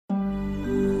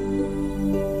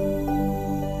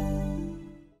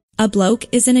A bloke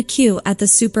is in a queue at the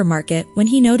supermarket when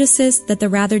he notices that the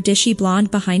rather dishy blonde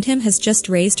behind him has just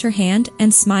raised her hand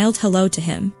and smiled hello to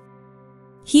him.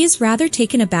 He is rather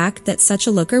taken aback that such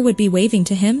a looker would be waving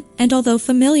to him, and although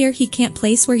familiar he can't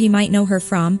place where he might know her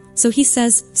from, so he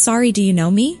says, "Sorry, do you know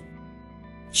me?"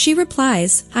 She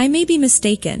replies, "I may be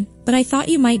mistaken, but I thought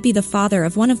you might be the father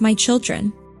of one of my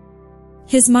children."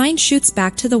 His mind shoots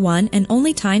back to the one and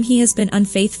only time he has been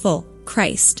unfaithful,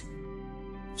 Christ.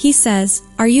 He says,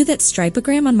 "Are you that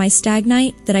stripogram on my stag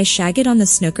night that I shagged on the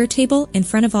snooker table in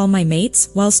front of all my mates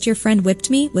whilst your friend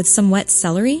whipped me with some wet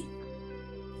celery?"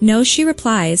 "No," she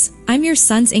replies, "I'm your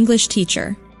son's English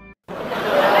teacher."